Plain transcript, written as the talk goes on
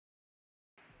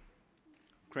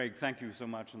Craig, thank you so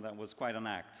much, and that was quite an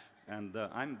act. And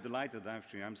I'm delighted,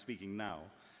 actually, I'm speaking now.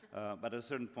 But at a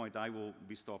certain point, I will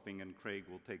be stopping, and Craig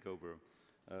will take over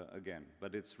again.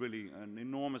 But it's really an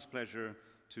enormous pleasure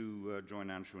to join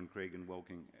Anshu and Craig in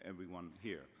welcoming everyone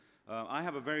here. I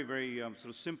have a very, very sort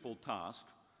of simple task,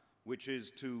 which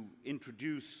is to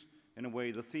introduce, in a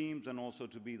way, the themes and also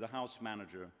to be the house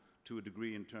manager to a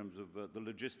degree in terms of the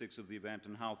logistics of the event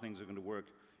and how things are going to work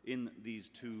in these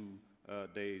 2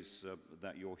 days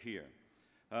that you're here.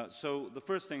 So the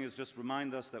first thing is just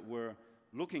remind us that we're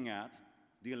looking at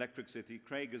the electric city.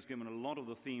 Craig has given a lot of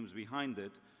the themes behind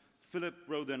it. Philip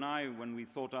Rode and I, when we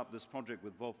thought up this project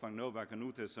with Wolfgang Nowak and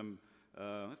Ute some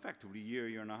effectively a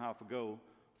year and a half ago,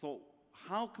 thought,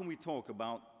 how can we talk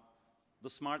about the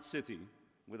smart city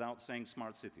without saying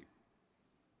smart city?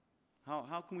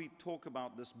 How can we talk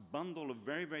about this bundle of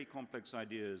very, very complex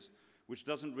ideas which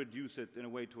doesn't reduce it in a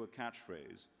way to a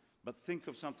catchphrase, but think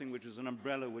of something which is an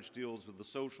umbrella which deals with the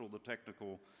social, the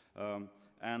technical,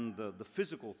 and the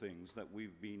physical things that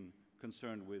we've been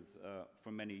concerned with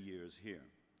for many years here.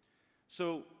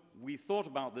 So we thought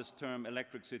about this term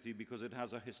electric city because it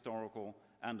has a historical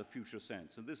and a future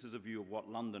sense. And this is a view of what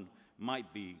London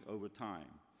might be over time.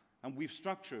 And we've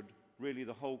structured really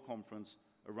the whole conference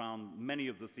around many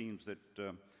of the themes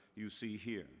that you see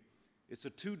here. It's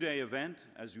a 2-day event,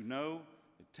 as you know.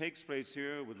 It takes place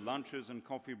here with lunches and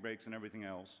coffee breaks and everything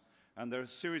else. And there are a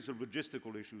series of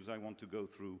logistical issues I want to go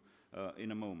through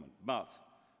in a moment. But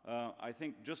I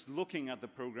think just looking at the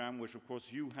program, which of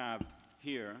course you have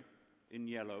here in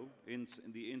yellow, in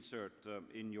the insert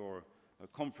in your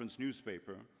conference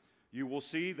newspaper, you will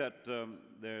see that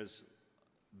there's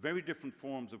very different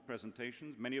forms of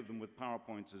presentations, many of them with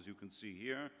PowerPoints, as you can see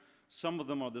here. Some of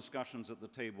them are discussions at the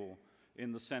table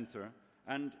in the center.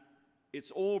 And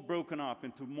it's all broken up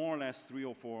into more or less 3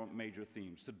 or 4 major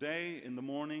themes. Today, in the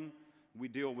morning, we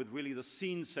deal with really the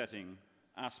scene-setting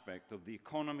aspect of the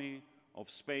economy, of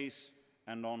space,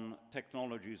 and on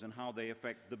technologies and how they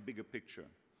affect the bigger picture.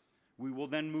 We will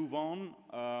then move on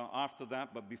after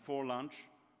that, but before lunch,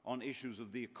 on issues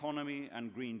of the economy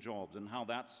and green jobs and how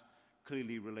that's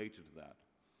clearly related to that.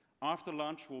 After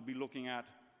lunch, we'll be looking at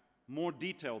more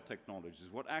detailed technologies,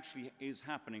 what actually is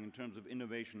happening in terms of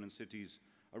innovation in cities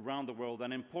around the world,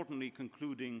 and importantly,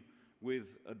 concluding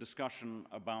with a discussion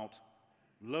about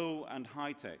low and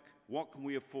high tech. What can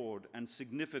we afford, and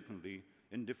significantly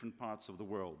in different parts of the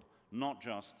world, not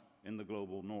just in the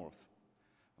global north.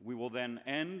 We will then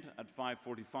end at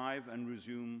 5:45 and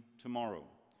resume tomorrow.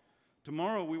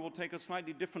 Tomorrow, we will take a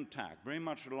slightly different tack, very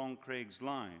much along Craig's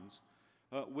lines,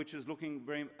 which is looking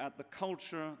very at the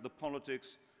culture, the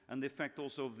politics, and the effect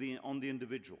also of on the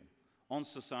individual, on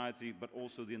society, but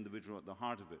also the individual at the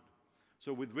heart of it.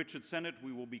 So with Richard Sennett,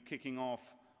 we will be kicking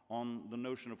off on the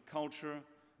notion of culture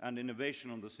and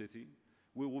innovation on the city.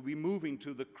 We will be moving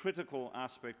to the critical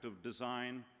aspect of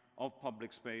design, of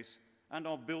public space, and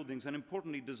of buildings, and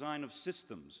importantly, design of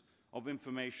systems of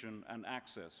information and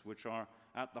access, which are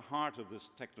at the heart of this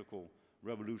technical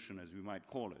revolution, as we might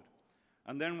call it.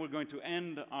 And then we're going to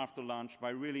end after lunch by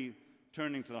really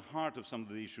turning to the heart of some of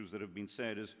the issues that have been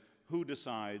said, is who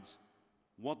decides,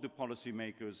 what do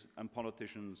policymakers and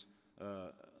politicians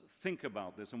think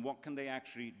about this, and what can they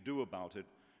actually do about it,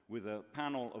 with a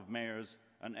panel of mayors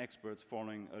and experts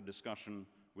following a discussion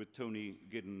with Tony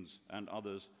Giddens and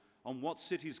others on what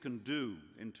cities can do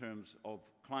in terms of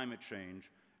climate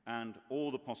change and all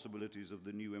the possibilities of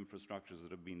the new infrastructures that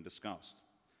have been discussed.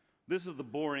 This is the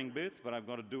boring bit, but I've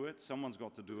got to do it. Someone's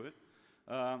got to do it.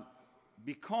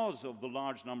 Because of the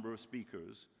large number of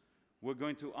speakers, we're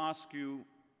going to ask you,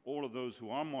 all of those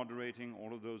who are moderating,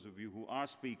 all of those of you who are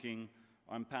speaking,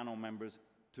 and panel members,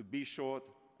 to be short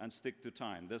and stick to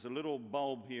time. There's a little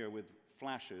bulb here with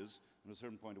flashes. At a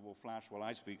certain point it will flash while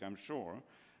I speak, I'm sure.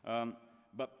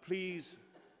 But please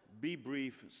be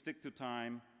brief, stick to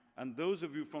time, and those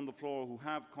of you from the floor who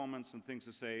have comments and things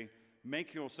to say,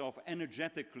 make yourself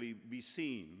energetically be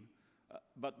seen,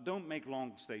 but don't make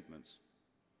long statements.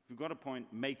 If you've got a point,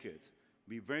 make it.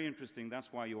 Be very interesting,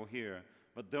 that's why you're here,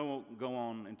 but don't go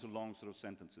on into long sort of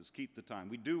sentences. Keep the time.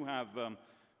 We do have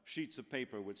sheets of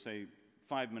paper which say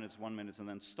 5 minutes, 1 minute, and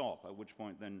then stop, at which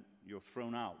point then you're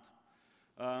thrown out.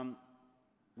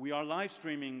 We are live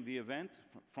streaming the event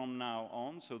from now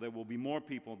on, so there will be more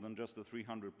people than just the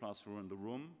 300 plus who are in the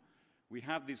room. We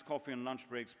have these coffee and lunch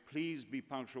breaks. Please be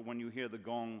punctual when you hear the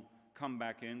gong. Come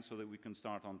back in so that we can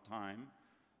start on time.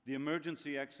 The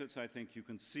emergency exits, I think you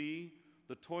can see.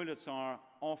 The toilets are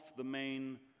off the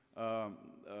main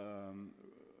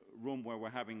room where we're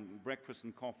having breakfast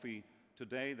and coffee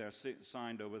today. They're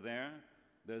signed over there.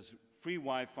 There's free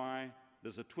Wi-Fi.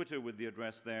 There's a Twitter with the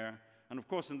address there. And of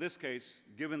course, in this case,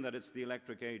 given that it's the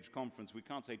Electric Age conference, we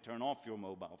can't say turn off your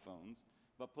mobile phones,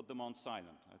 but put them on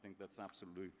silent. I think that's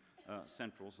absolutely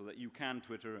central, so that you can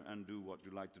Twitter and do what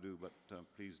you like to do, but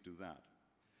please do that.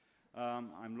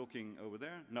 I'm looking over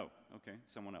there. No, okay,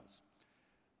 someone else.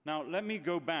 Now, let me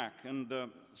go back and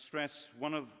stress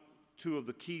two of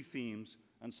the key themes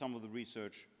and some of the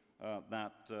research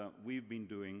that we've been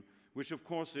doing, which of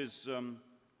course is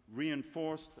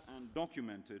reinforced and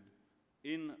documented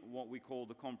in what we call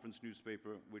the conference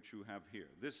newspaper, which you have here.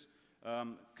 This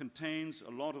contains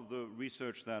a lot of the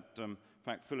research that, in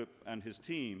fact, Philip and his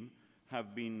team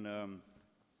have been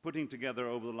putting together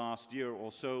over the last year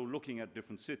or so, looking at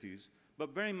different cities, but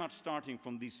very much starting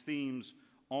from these themes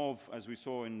of, as we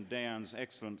saw in Dayan's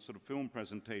excellent sort of film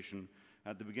presentation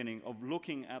at the beginning, of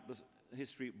looking at the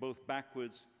history both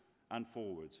backwards and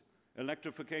forwards.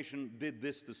 Electrification did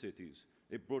this to cities.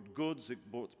 It brought goods, it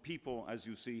brought people, as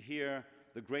you see here.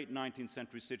 The great 19th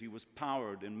century city was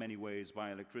powered in many ways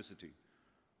by electricity.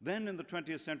 Then in the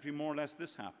 20th century, more or less,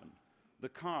 this happened. The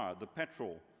car, the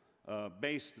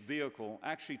petrol-based vehicle,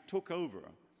 actually took over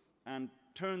and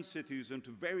turned cities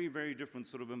into very, very different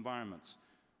sort of environments,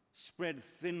 spread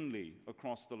thinly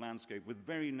across the landscape with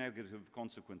very negative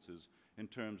consequences in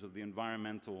terms of the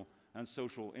environmental and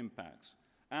social impacts.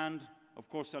 And, of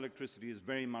course, electricity is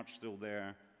very much still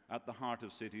there at the heart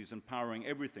of cities and powering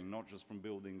everything, not just from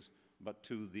buildings, but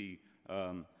to the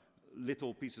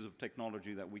little pieces of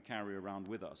technology that we carry around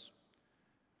with us.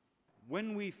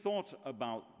 When we thought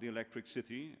about the electric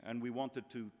city and we wanted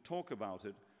to talk about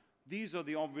it, these are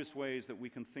the obvious ways that we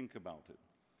can think about it.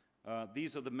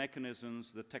 These are the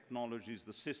mechanisms, the technologies,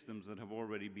 the systems that have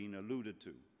already been alluded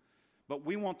to. But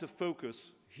we want to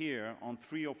focus here on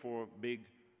 3 or 4 big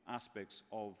aspects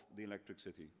of the electric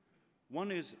city. One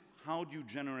is, how do you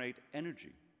generate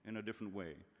energy in a different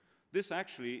way? This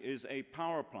actually is a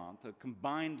power plant, a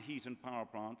combined heat and power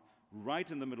plant, right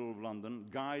in the middle of London,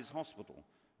 Guy's Hospital,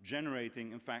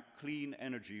 generating, in fact, clean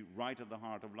energy right at the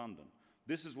heart of London.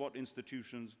 This is what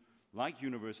institutions like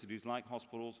universities, like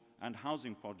hospitals, and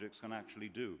housing projects can actually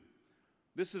do.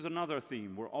 This is another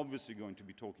theme we're obviously going to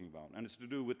be talking about, and it's to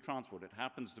do with transport. It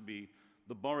happens to be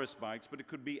the Boris bikes, but it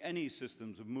could be any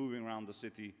systems of moving around the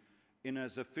city in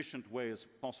as efficient way as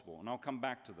possible, and I'll come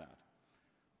back to that.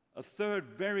 A third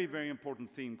very, very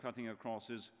important theme cutting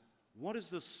across is, what is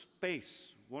the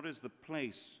space, what is the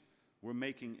place we're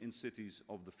making in cities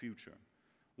of the future?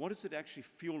 What does it actually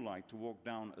feel like to walk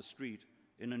down a street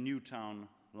in a new town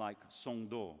like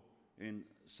Songdo in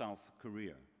South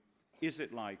Korea? Is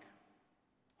it like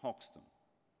Hoxton,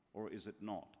 or is it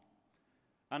not?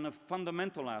 And a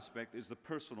fundamental aspect is the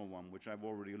personal one, which I've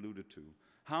already alluded to.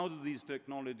 How do these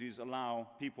technologies allow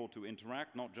people to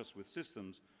interact, not just with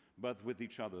systems, but with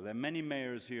each other? There are many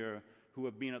mayors here who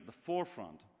have been at the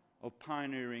forefront of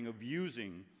pioneering, of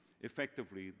using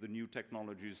effectively the new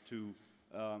technologies to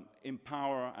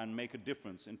empower and make a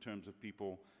difference in terms of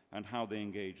people and how they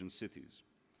engage in cities.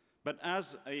 But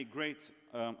as a great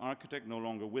architect, no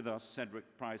longer with us,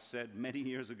 Cedric Price, said many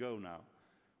years ago now,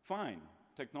 fine,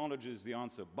 technology is the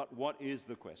answer, but what is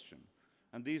the question?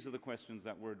 And these are the questions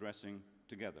that we're addressing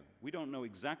together. We don't know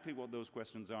exactly what those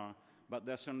questions are, but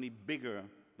they're certainly bigger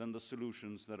than the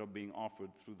solutions that are being offered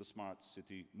through the smart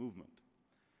city movement.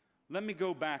 Let me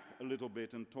go back a little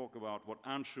bit and talk about what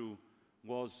Anshu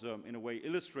was, in a way,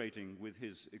 illustrating with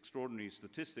his extraordinary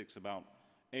statistics about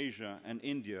Asia and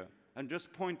India, and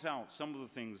just point out some of the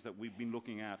things that we've been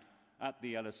looking at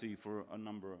the LSE for a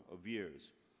number of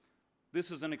years.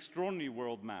 This is an extraordinary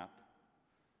world map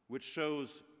which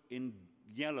shows in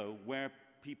yellow where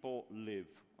people live,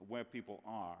 where people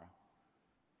are.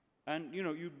 And, you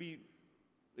know, you'd be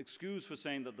excused for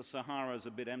saying that the Sahara is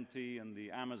a bit empty and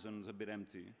the Amazon is a bit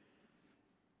empty.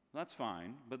 That's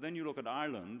fine, but then you look at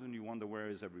Ireland and you wonder, where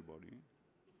is everybody?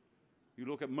 You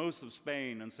look at most of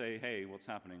Spain and say, hey, what's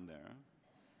happening there?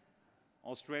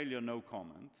 Australia, no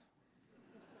comment.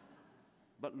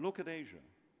 But look at Asia.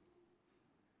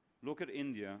 Look at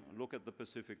India, look at the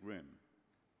Pacific Rim,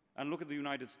 and look at the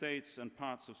United States and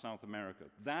parts of South America.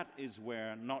 That is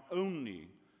where not only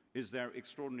is there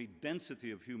extraordinary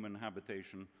density of human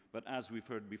habitation, but as we've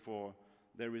heard before,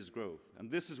 there is growth.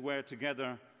 And this is where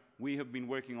together we have been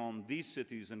working on these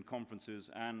cities and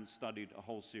conferences and studied a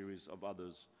whole series of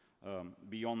others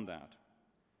beyond that.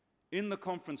 In the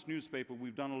conference newspaper,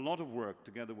 we've done a lot of work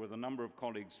together with a number of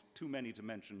colleagues, too many to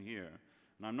mention here,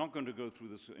 and I'm not going to go through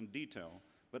this in detail,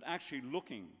 but actually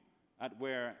looking at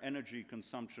where energy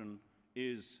consumption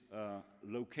is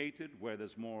located, where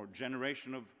there's more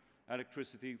generation of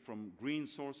electricity from green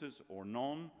sources or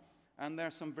none, and there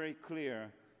are some very clear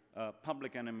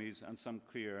public enemies and some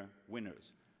clear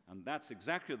winners. And that's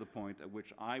exactly the point at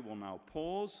which I will now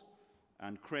pause,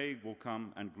 and Craig will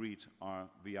come and greet our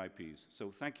VIPs. So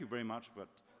thank you very much, but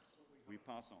we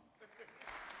pass on.